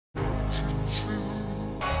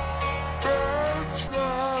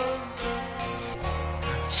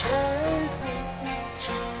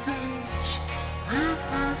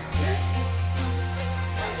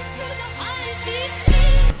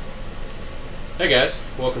Hey guys,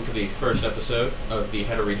 welcome to the first episode of the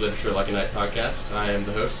How to Read Literature Like a Night podcast. I am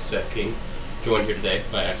the host, Seth King, joined here today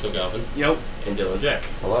by Axel Galvin. Yep. And Dylan Jack.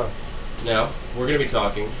 Hello. Now, we're going to be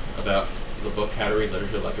talking about the book How to Read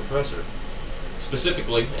Literature Like a Professor.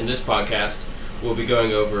 Specifically, in this podcast, we'll be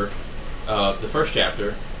going over the first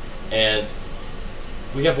chapter, and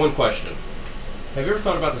we have one question. Have you ever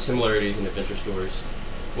thought about the similarities in adventure stories?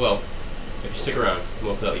 Well, if you stick around,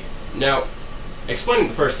 we'll tell you. Now, explaining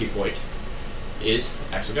the first key point is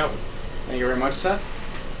Axel Galvin. Thank you very much, Seth.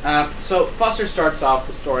 So Foster starts off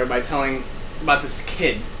the story by telling about this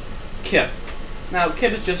kid, Kip. Now,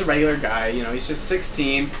 Kip is just a regular guy, he's just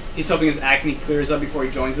 16. He's hoping his acne clears up before he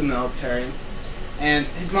joins the military. And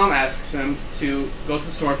his mom asks him to go to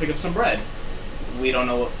the store and pick up some bread. We don't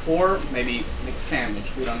know what for, maybe make a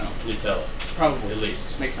sandwich, we don't know. Nutella. Probably. At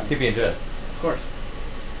least. Makes sense. Keep you in jail. Of course.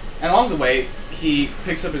 And along the way, he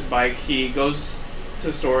picks up his bike, he goes to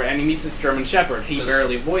the store, and he meets this German Shepherd. He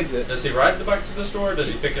barely avoids it. Does he ride the bike to the store, or does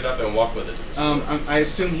he pick it up and walk with it to the store? I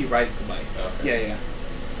assume he rides the bike. Okay. Yeah.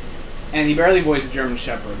 And he barely avoids the German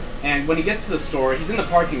Shepherd. And when he gets to the store, he's in the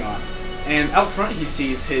parking lot. And out front, he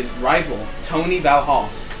sees his rival, Tony Valhall,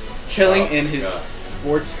 chilling in his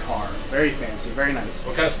sports car. Very fancy, very nice.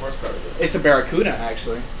 What kind of sports car is it? It's a Barracuda,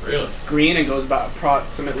 actually. Really? It's green and goes about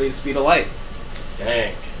approximately the speed of light.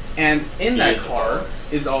 Dang. And in that is a car car.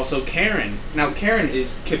 is also Karen. Now, Karen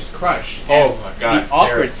is Kip's crush. Oh and my God, The awkward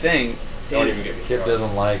Karen. thing Don't is... even get me Kip started.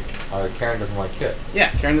 doesn't like, Karen doesn't like Kip.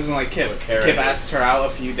 Yeah, Karen doesn't like Kip. Well, Karen Kip is. asked her out a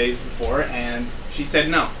few days before, and she said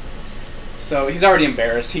no. So he's already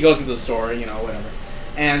embarrassed. He goes into the store, whatever.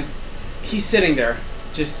 And he's sitting there.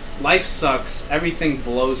 Just, life sucks. Everything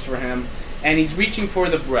blows for him. And he's reaching for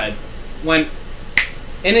the bread. When,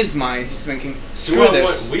 in his mind, he's thinking, Do screw I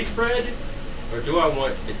this. want wheat bread, or do I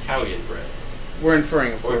want Italian bread? We're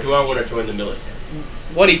inferring, of Or course. do I want to join the military?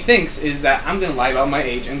 What he thinks is that I'm going to lie about my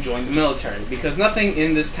age and join the military. Because nothing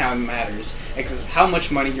in this town matters except how much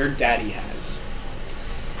money your daddy has.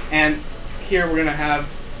 And here we're going to have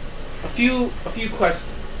a few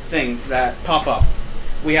quest things that pop up.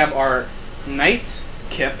 We have our knight,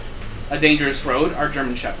 Kip, a dangerous road, our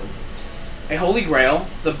German Shepherd. A holy grail,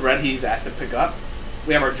 the bread he's asked to pick up.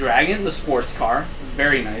 We have our dragon, the sports car.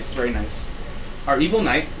 Very nice, very nice. Our evil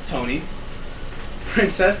knight, Tony.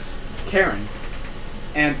 Princess, Karen.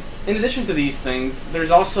 And in addition to these things, there's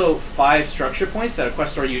also 5 structure points that a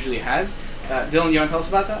quest story usually has. Dylan, you want to tell us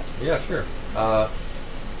about that? Yeah, sure.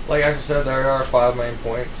 Like Axel said, there are 5 main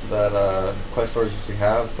points that quest stories usually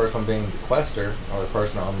have. The first one being the quester, or the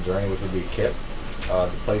person on the journey, which would be Kip. The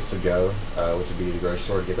place to go, which would be the grocery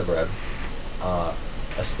store to get the bread.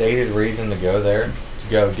 A stated reason to go there, to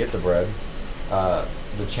go get the bread.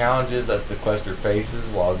 The challenges that the quester faces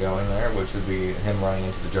while going there, which would be him running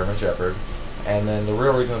into the German Shepherd. And then the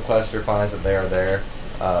real reason the quester finds that they are there,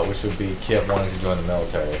 which would be Kip wanting to join the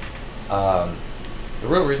military. The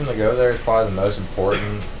real reason to go there is probably the most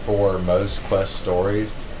important for most quest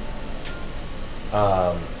stories.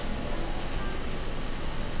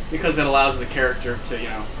 Because it allows the character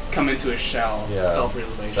to, come into his shell,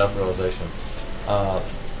 self-realization. Self-realization.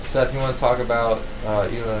 Seth, you want to talk about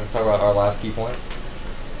our last key point?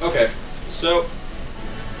 Okay, so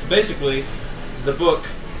basically, the book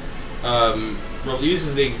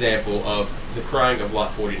uses the example of the crying of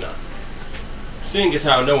Lot 49. Seeing as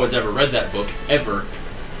how no one's ever read that book, ever,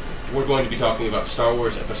 we're going to be talking about Star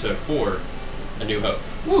Wars Episode 4, A New Hope.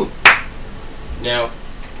 Woo! Now,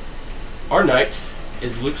 our knight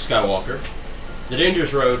is Luke Skywalker. The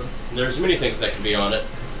Dangerous Road, there's many things that can be on it,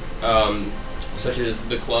 such as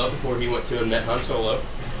the club where he went to and met Han Solo,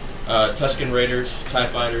 Tusken Raiders, TIE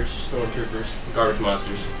Fighters, Stormtroopers, Garbage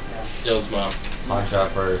Monsters, Dylan's mom. Han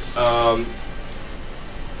shot first.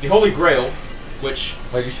 The Holy Grail, which...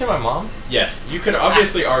 Wait, did you say my mom? Yeah, you can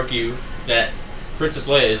obviously argue that Princess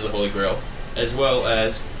Leia is the Holy Grail, as well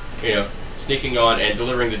as, sneaking on and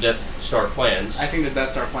delivering the Death Star plans. I think the Death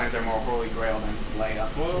Star plans are more holy grail than Leia.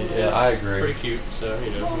 Well, Yeah, I agree. Pretty cute, so, we'll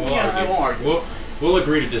yeah, argue. I won't argue. We'll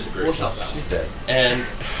agree to disagree. We'll shelf that She's one. dead. And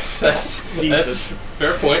that's Jesus.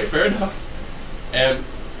 fair point, fair enough. And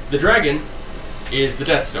the dragon is the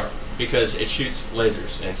Death Star because it shoots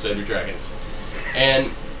lasers, and so do dragons.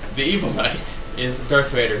 And the evil knight is Darth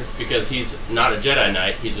Vader because he's not a Jedi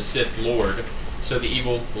Knight, he's a Sith Lord, so the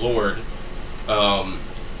evil Lord.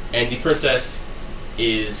 And the princess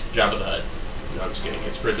is Jabba the Hutt. No, I'm just kidding.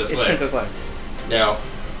 It's Princess Leia. It's Princess Leia. Now,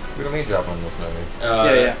 We don't need Jabba in this movie.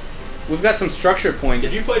 Yeah. We've got some structure points.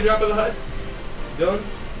 Did you play Jabba the Hutt, Dylan?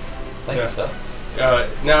 Thank Yeah. you,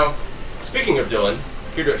 Seth. Now, speaking of Dylan,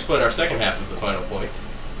 here to explain our second half of the final point,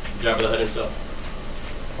 Jabba the Hutt himself.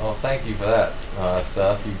 Well, thank you for that,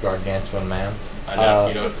 Seth, you gargantuan man. I know,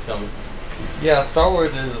 you know what to tell me. Yeah, Star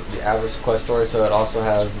Wars is the average quest story, so it also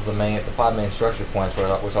has the 5 main structure points,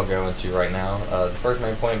 which I'll go into right now. The first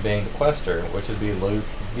main point being the quester, which would be Luke.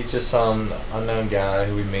 He's just some unknown guy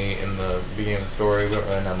who we meet in the beginning of the story. We don't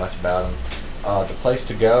really know much about him. The place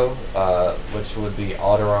to go, which would be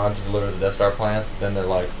Alderaan to deliver the Death Star plans. Then they're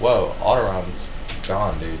like, whoa, Alderaan's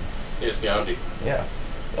gone, dude. It's Gandhi. Yeah.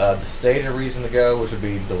 The stated reason to go, which would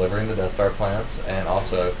be delivering the Death Star plans, and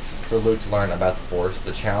also for Luke to learn about the Force.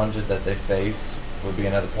 The challenges that they face would be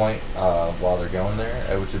another point while they're going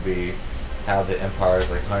there, which would be how the Empire is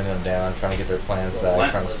like hunting them down, trying to get their plans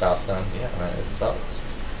back, trying to stop them. Yeah, man, it sucks.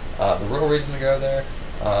 The real reason to go there,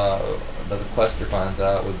 that the quester finds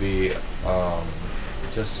out, would be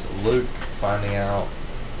just Luke finding out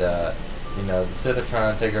that the Sith are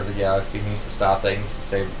trying to take over the galaxy. He needs to stop that. He needs to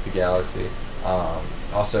save the galaxy.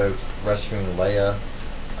 Also rescuing Leia.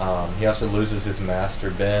 He also loses his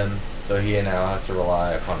master Ben, so he now has to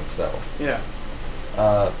rely upon himself. Yeah.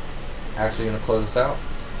 Actually, you gonna close this out?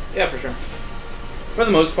 Yeah, for sure. For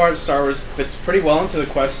the most part, Star Wars fits pretty well into the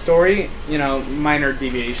quest story. Minor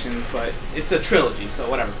deviations, but it's a trilogy, so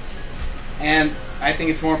whatever. And I think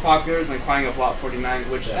it's more popular than Crying of Lot 49,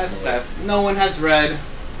 which, as Seth, no one has read.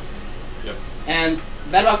 Yep. And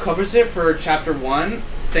that about covers it for Chapter 1.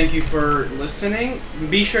 Thank you for listening.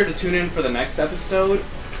 Be sure to tune in for the next episode.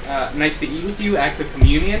 Nice to eat with you, Acts of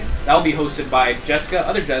Communion. That will be hosted by Jessica,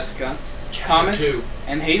 other Jessica, Thomas, 2.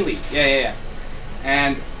 and Haley. Yeah.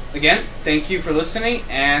 And again, thank you for listening,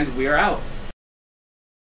 and we are out.